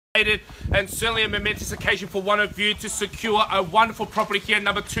and certainly a momentous occasion for one of you to secure a wonderful property here,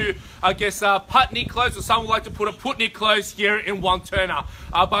 number 2, Putney Close, or some would like to put a Putney Close here in Wantirna.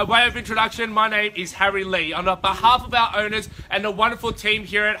 By way of introduction, my name is Harry Lee. On behalf of our owners and the wonderful team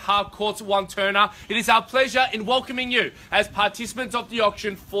here at Harp Courts Wantirna, it is our pleasure in welcoming you as participants of the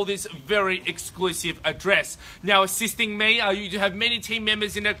auction for this very exclusive address. Now, assisting me, you do have many team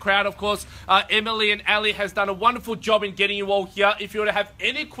members in the crowd, of course. Emily and Ali has done a wonderful job in getting you all here. If you were to have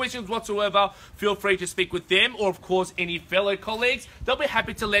any questions whatsoever, feel free to speak with them or, of course, any fellow colleagues. They'll be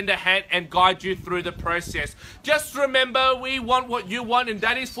happy to lend a hand and guide you through the process. Just remember, we want what you want, and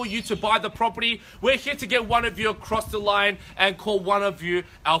that is for you to buy the property. We're here to get one of you across the line and call one of you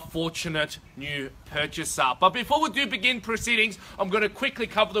our fortunate new purchaser. But before we do begin proceedings, I'm going to quickly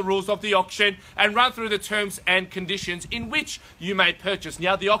cover the rules of the auction and run through the terms and conditions in which you may purchase.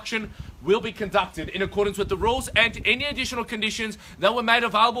 Now, the auction will be conducted in accordance with the rules and any additional conditions that were made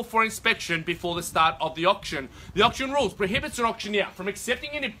available for inspection before the start of the auction. The auction rules prohibits an auctioneer from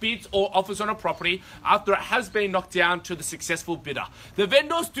accepting any bids or offers on a property after it has been knocked down to the successful bidder. The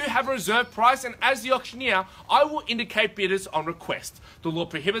vendors do have a reserve price, and as the auctioneer, I will indicate bidders on request. The law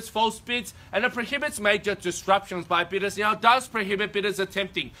prohibits false bids and it prohibits major disruptions by bidders. Now, it does prohibit bidders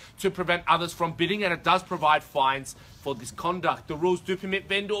attempting to prevent others from bidding, and it does provide fines for this conduct. The rules do permit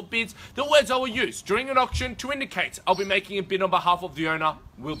vendor bids. The words I will use during an auction to indicate I'll be making a bid on behalf of the owner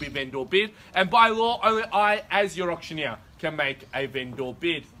will be vendor bid, and by law, only I, as your auctioneer, can make a vendor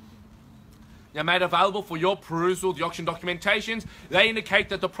bid. Now, made available for your perusal, the auction documentations, they indicate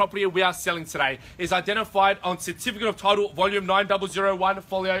that the property we are selling today is identified on Certificate of Title Volume 9001,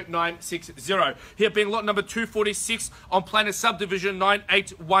 Folio 960. Here being lot number 246 on Plan of Subdivision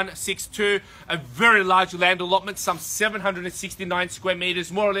 98162, a very large land allotment, some 769 square metres,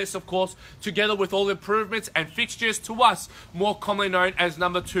 more or less, of course, together with all improvements and fixtures to us, more commonly known as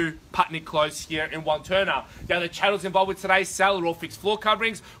number 2 Putney Close here in Wantirna. Now, the chattels involved with today's sale are all fixed floor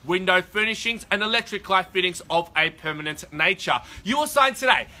coverings, window furnishings, and electric light fittings of a permanent nature. You will sign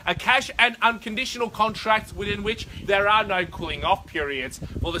today a cash and unconditional contract within which there are no cooling off periods.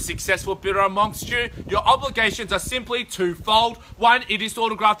 For the successful bidder amongst you, your obligations are simply twofold. One, it is to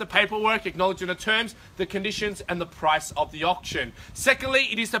autograph the paperwork acknowledging the terms, the conditions, and the price of the auction. Secondly,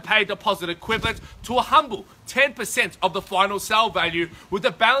 it is to pay a deposit equivalent to a humble 10% of the final sale value, with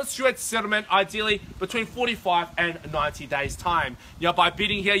the balance due at settlement ideally between 45 and 90 days time. Now, by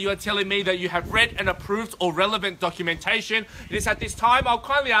bidding here, you are telling me that you have read and approved all relevant documentation. It is at this time I'll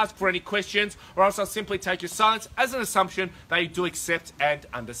kindly ask for any questions, or else I'll simply take your silence as an assumption that you do accept and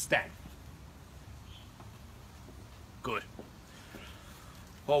understand. Good.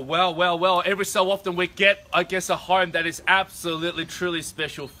 Well, every so often we get, a home that is absolutely, truly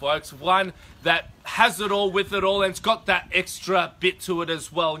special, folks. One that has it all, with it all, and it's got that extra bit to it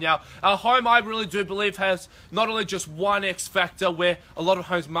as well. Now, our home, I really do believe, has not only just one X factor where a lot of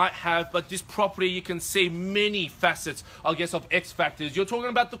homes might have, but this property, you can see many facets, of X factors. You're talking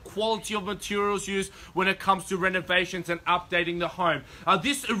about the quality of materials used when it comes to renovations and updating the home.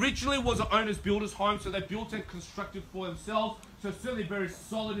 This originally was an owner's builder's home, so they built and constructed for themselves. So certainly very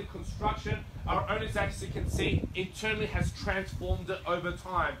solid in construction. Our owners, as you can see, internally has transformed it over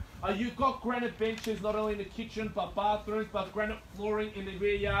time. You've got granite benches not only in the kitchen but bathrooms, but granite flooring in the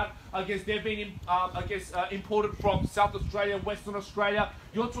rear yard. They've been imported from South Australia, Western Australia.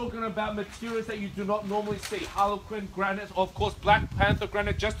 You're talking about materials that you do not normally see. Harlequin granite, of course, Black Panther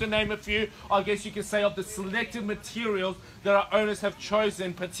granite, just to name a few. You can say of the selected materials that our owners have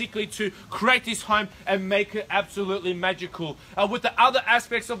chosen, particularly to create this home and make it absolutely magical. With the other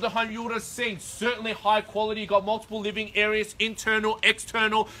aspects of the home, you would have seen certainly high quality. You've got multiple living areas, internal,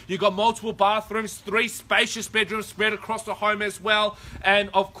 external. You've got multiple bathrooms, 3 spacious bedrooms spread across the home as well. And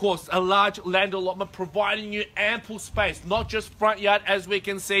of course, a large land allotment providing you ample space, not just front yard as we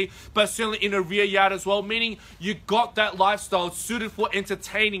can see, but certainly in a rear yard as well, meaning you got that lifestyle. It's suited for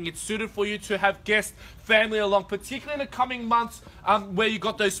entertaining. It's suited for you to have guests, family along, particularly in the coming months where you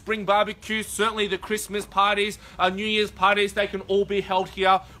got those spring barbecues, certainly the Christmas parties, New Year's parties, they can all be held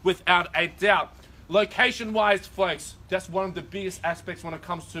here without a doubt. Location-wise, folks, that's one of the biggest aspects when it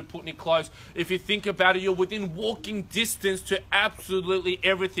comes to Putney Close. If you think about it, you're within walking distance to absolutely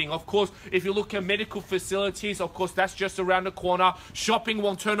everything. Of course, if you look at medical facilities, of course, that's just around the corner. Shopping,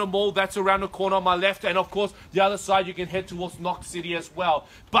 Wantirna Mall, that's around the corner on my left. And of course, the other side, you can head towards Knox City as well.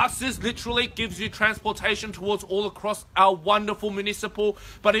 Buses literally gives you transportation towards all across our wonderful municipal.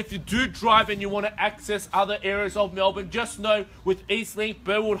 But if you do drive and you want to access other areas of Melbourne, just know with Eastlink,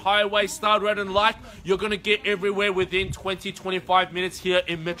 Burwood Highway, Star Road and Light, you're going to get everywhere within 20-25 minutes here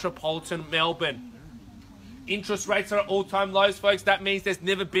in metropolitan Melbourne. Interest rates are at all-time lows, folks. That means there's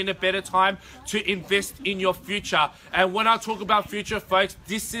never been a better time to invest in your future. And when I talk about future, folks,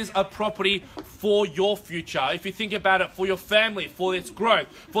 this is a property for your future. If you think about it, for your family, for its growth,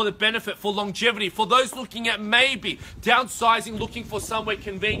 for the benefit, for longevity, for those looking at maybe downsizing, looking for somewhere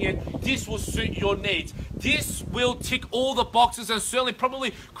convenient, this will suit your needs. This will tick all the boxes and certainly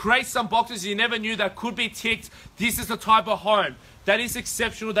probably create some boxes you never knew that could be ticked. This is the type of home that is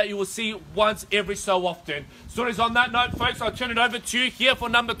exceptional that you will see once every so often. So on that note, folks, I'll turn it over to you here for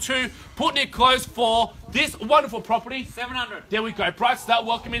number 2, Putney Close for this wonderful property. 700. There we go. Bright start,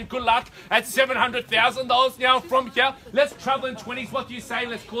 welcome in, good luck at $700,000. Now from here, let's travel in 20s. What do you say?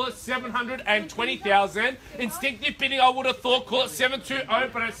 Let's call it 720,000. Instinctive bidding, I would have thought, call it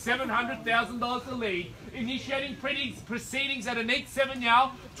 720, but at $700,000 the lead. Initiating proceedings at a neat 7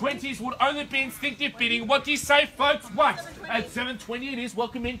 now. 20s would only be instinctive bidding. What do you say, folks? What? At 720 it is.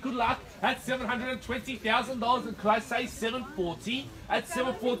 Welcome in. Good luck. At $720,000. And could I say 740? At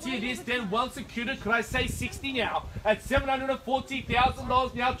 740 it is. Then well secured. Could I say 60 now? At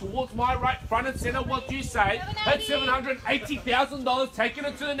 $740,000 now towards my right, front and center. What do you say? At $780,000. Taking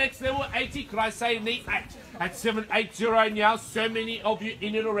it to the next level. 80. Could I say neat 8? At 780 now, so many of you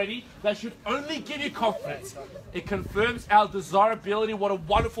in it already, that should only give you confidence. It confirms our desirability, what a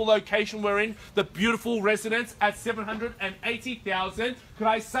wonderful location we're in, the beautiful residence at 780,000. Could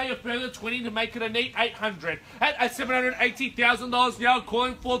I say a further 20 to make it a neat 800? At $780,000 now,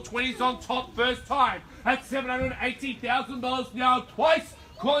 calling for 20s on top first time. At $780,000 now, twice,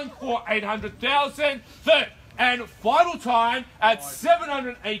 calling for 800,000. Third and final time at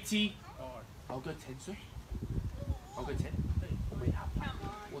 780. I'll go 10, sir. I'll go 10.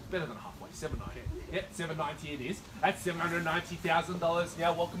 Well, it's better than halfway. 790. Yep, 790 it is. At $790,000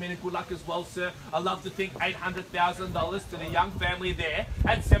 now. Welcome in and good luck as well, sir. I love to think $800,000 to the young family there.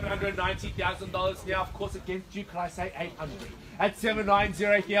 At $790,000 now. Of course, against you, could I say 800? At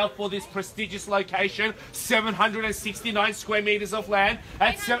 790 here for this prestigious location, 769 square meters of land.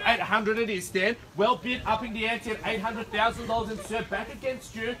 At 800 it is then. Well bid, upping the ante at $800,000 and sir, back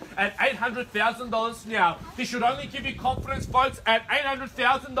against you at $800,000 now. This should only give you confidence, folks, at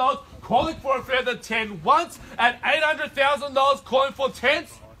 $800,000, calling for a further 10 once. At $800,000, calling for 10.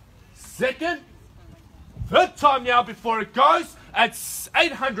 Second, third time now before it goes at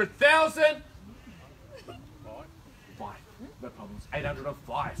 800,000. No problems.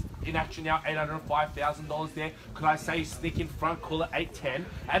 805. In action now, $805,000 there. Could I say sneak in front, call it 810.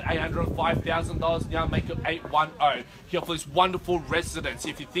 At $805,000 now, make it 810. Here for this wonderful residence.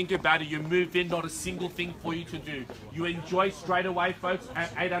 If you think about it, you move in, not a single thing for you to do. You enjoy straight away, folks,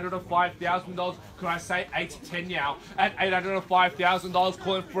 at $805,000. Could I say 810 now? At $805,000,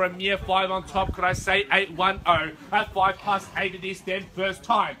 calling for a mere 5 on top. Could I say 810? At 5 past 8 it is then, first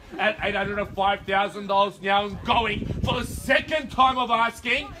time. At $805,000 now, and going for the second time of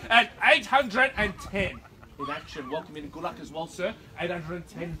asking at 810. In action, welcome in, good luck as well, sir.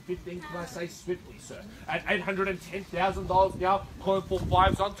 810, 15, can I say swiftly, sir? At $810,000 now, calling for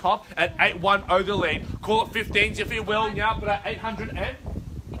 5s on top. At 810 the lead. Call it 15s if you will now, but at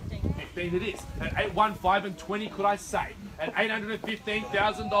 815 it is. At 815 and 20, could I say? At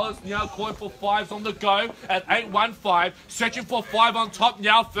 $815,000 now, calling for 5s on the go. At 815, searching for 5 on top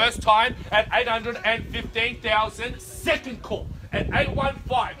now, first time. At 815,000, second call. At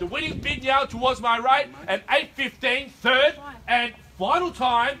 815, the winning bid now towards my right. At 815, third and final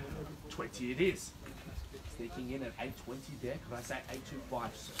time, 20 it is. Sneaking in at 820 there, could I say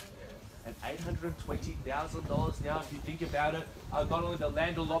 825, sir? At $820,000 now, if you think about it, not only the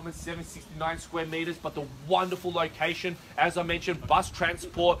land allotment, 769 square meters, but the wonderful location. As I mentioned, bus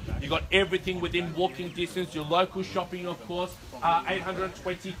transport, you got everything within walking distance, your local shopping, of course.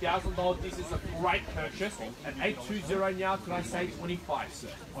 $820,000, this is a great purchase. At 820 now, can I say 25, sir?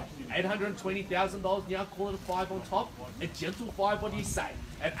 $820,000 now, call it a 5 on top. A gentle 5, what do you say?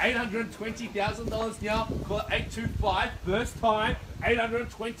 At $820,000 now, call it 825, first time.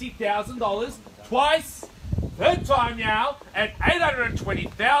 $820,000 twice, third time now at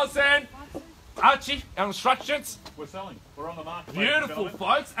 $820,000. Archie, our instructions. We're selling. We're on the market. Beautiful,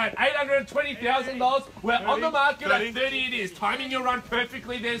 folks. At $820,000, we're on the market 30. At 30 it is. Timing your run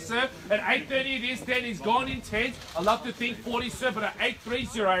perfectly there, sir. At 830 it is. Then he's gone in 10. I love to think 40, sir, but at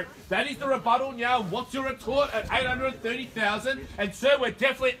 830, that is the rebuttal now. What's your retort at $830,000? And sir, we're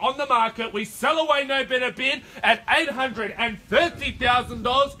definitely on the market. We sell away no better bid at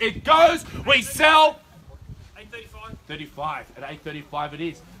 $830,000. It goes. We sell. 35. At 835 it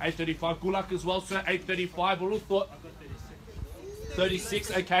is. 835. Good luck as well, sir. 835. I would have thought.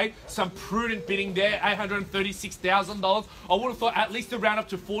 36, okay. Some prudent bidding there, $836,000. I would have thought at least a round up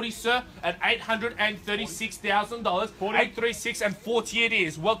to 40, sir, at $836,000. 836 and 40 it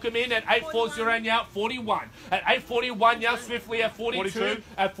is. Welcome in at 840 now, 41. At 841 now, swiftly at 42.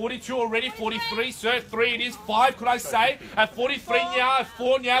 At 42 already, 43, sir. 3 it is. 5, could I say? At 43 now, at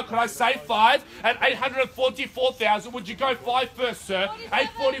 4 now, could I say 5? At 844,000, would you go 5 first, sir?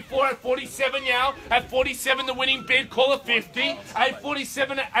 844 at 47 now. At 47, the winning bid, call it 50.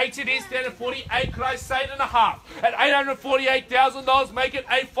 847 at 8 it is, then at 48, could I say 8.5? At $848,000, make it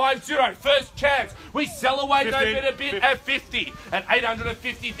 850. First chance. We sell away, 50. no better bid at 50. At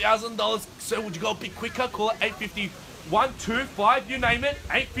 $850,000, so would you go a bit quicker? Call it 850. 1, 2, 5, you name it.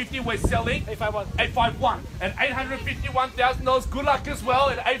 850, we're selling. 851. 851. And $851,000, good luck as well.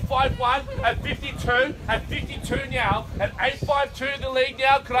 At 851, at 52, at 52 now. At 852, the lead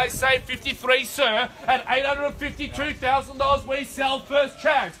now. Could I say 53, sir? At $852,000, we sell first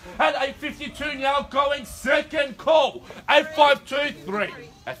chance. At 852 now, going second call. 852, 3.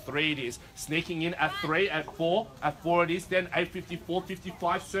 At 3 it is. Sneaking in at 3, at 4. At 4 it is. Then 854,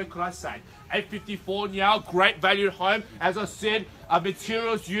 55, sir, could I say? 854 now, great value at home. As I said,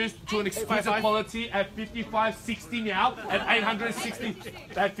 materials used to an exquisite quality at 55.60 now, at 860,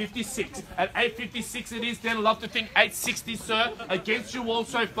 at 56. At 856 it is, then love to think 860, sir. Against you all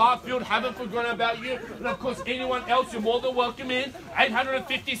so far, Field, haven't forgotten about you. And of course, anyone else, you're more than welcome in.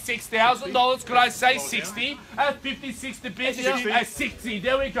 $856,000, could I say 60? At 56 the bid, at 60,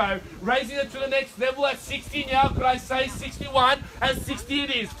 there we go. Raising it to the next level at 60 now, could I say 61? At 60 it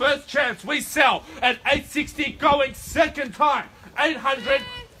is, first chance, we sell. At 860, going second time. 800,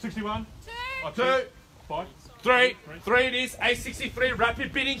 61. 2, 5. 3 it is. 863,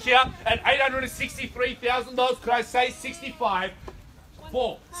 rapid bidding here at $863,000. Could I say 65?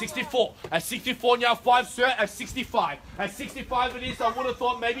 4, 64. At 64 now, 5, sir. At 65. At 65 it is. I would have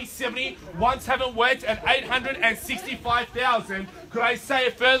thought maybe 70. Ones haven't worked at 865,000. Could I say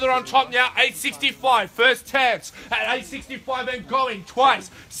it further on top now? 865. First chance at 865 and going twice.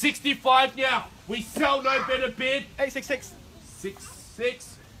 65 now. We sell, no better bid. 866.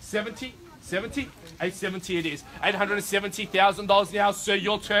 66, 70, 70, 870 it is. $870,000 now, sir,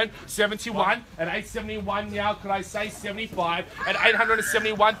 your turn. 71, at 871 now, could I say 75? At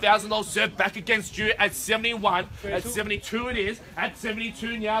 $871,000, sir, back against you at 71. At 72 it is. At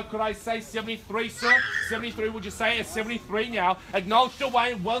 72 now, could I say 73, sir? 73, would you say? At 73 now. Acknowledged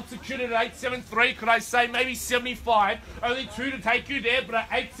away, well secured at 873. Could I say maybe 75? Only 2 to take you there, but at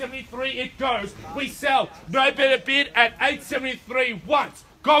 873 it goes. We sell. No better bid at 873 once.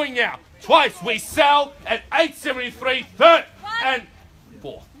 Going now. Twice. We sell at 873 third. And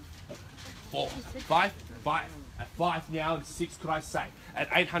 4. 4. 5. 5. At 5 now and 6, could I say? At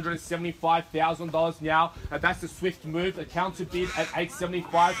 $875,000 now. And that's a swift move. A counter bid at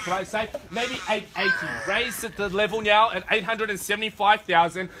 875, could I say? Maybe 880. Raised at the level now at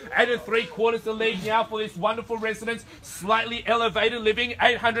 875,000. 8 3/4 the lead now for this wonderful residence. Slightly elevated living.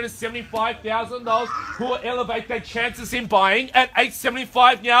 $875,000. Who will elevate their chances in buying at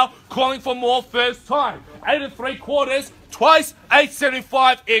 875 now. Calling for more first time. 8 3/4. Twice.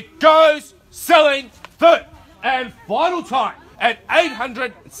 875. It goes. Selling third. And final time. At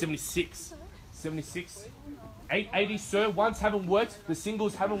 876, 76, 880, sir. Ones haven't worked. The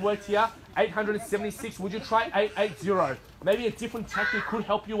singles haven't worked here. 876. Would you try 880? Maybe a different tactic could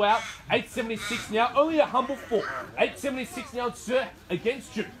help you out. 876 now. Only a humble 4. 876 now, sir,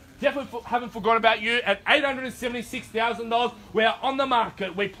 against you. Definitely haven't forgotten about you. At $876,000, we're on the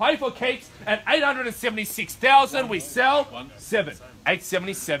market. We play for keeps. At $876,000, we sell 7.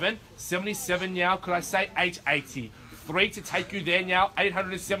 877, 77 now. Could I say 880? 3 to take you there now.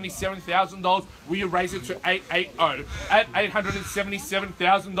 $877,000. Will you raise it to 880? At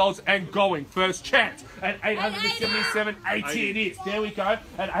 $877,000 and going. First chance. At $877.80 it is. There we go.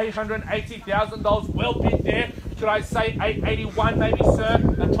 At $880,000. Well bid there. Should I say 881 maybe, sir?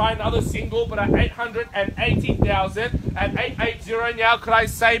 And try another single, but at 880,000. At 880 now, could I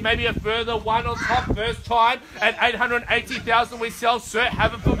say maybe a further one on top first time? At 880,000 we sell, sir.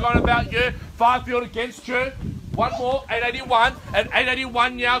 Haven't forgotten about you. Firefield against you. One more, 881. At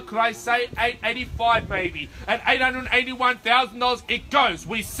 881 now, could I say 885 maybe? At $881,000 it goes.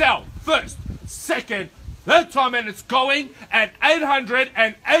 We sell first, second, third time, and it's going at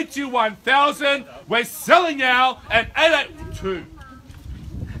 881,000. We're selling now at 882.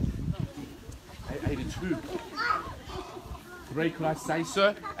 882. 3, could I say,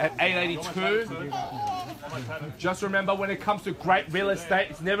 sir? At 882. Just remember, when it comes to great real estate,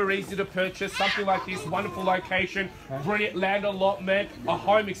 it's never easy to purchase something like this. Wonderful location, brilliant land allotment, a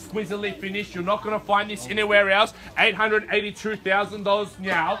home exquisitely finished. You're not going to find this anywhere else. $882,000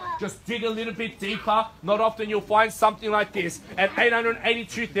 now. Just dig a little bit deeper. Not often you'll find something like this. At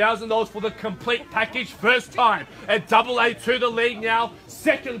 $882,000 for the complete package, first time. At AA to the league now.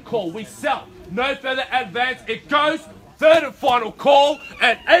 Second call, we sell. No further advance. It goes. Third and final call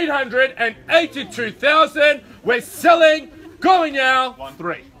at $882,000. We're selling. Going now.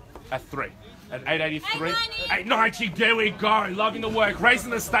 3 at 3. At 883, 890, there we go. Loving the work. Raising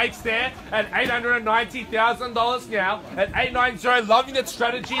the stakes there at $890,000 now. At 890, loving the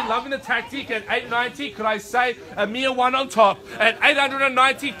strategy, loving the tactic. At 890, could I say a mere one on top? At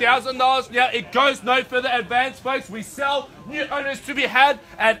 $890,000 now, it goes no further advance, folks. We sell. New owners to be had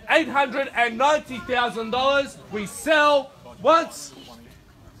at $890,000. We sell once,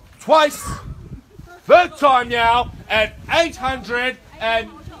 twice, third time now at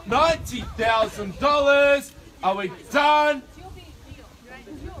 $890,000. Are we done?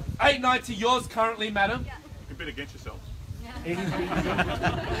 890 yours currently, madam. You can bid against yourself. Thank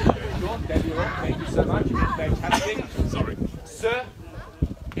you so much. You've been fantastic. Sorry. Sir,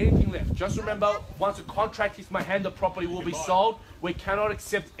 anything left? Just remember, once a contract hits my hand, the property will be sold. We cannot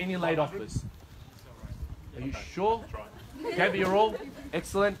accept any late offers. Are you sure? Gave it your all.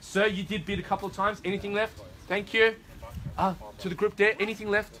 Excellent. Sir, you did bid a couple of times. Anything left? Thank you. To the group there, anything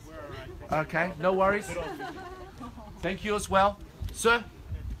left? Okay, no worries. Thank you as well. Sir?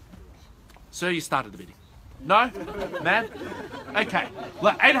 Sir, you started the bidding. No? Ma'am? Okay.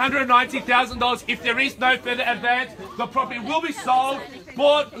 Well, $890,000. If there is no further advance, the property will be sold.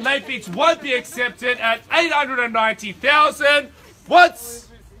 Bought, late bids won't be accepted at $890,000. Once,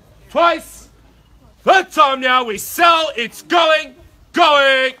 twice, third time now, we sell. It's going,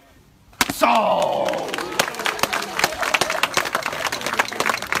 sold.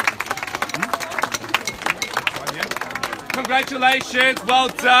 Congratulations, well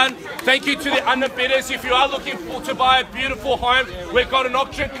done. Thank you to the underbidders. If you are looking to buy a beautiful home, we've got an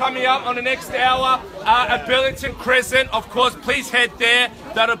auction coming up on the next hour at Burlington Crescent. Of course, please head there.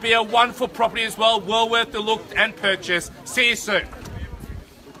 That'll be a wonderful property as well. Well worth the look and purchase. See you soon.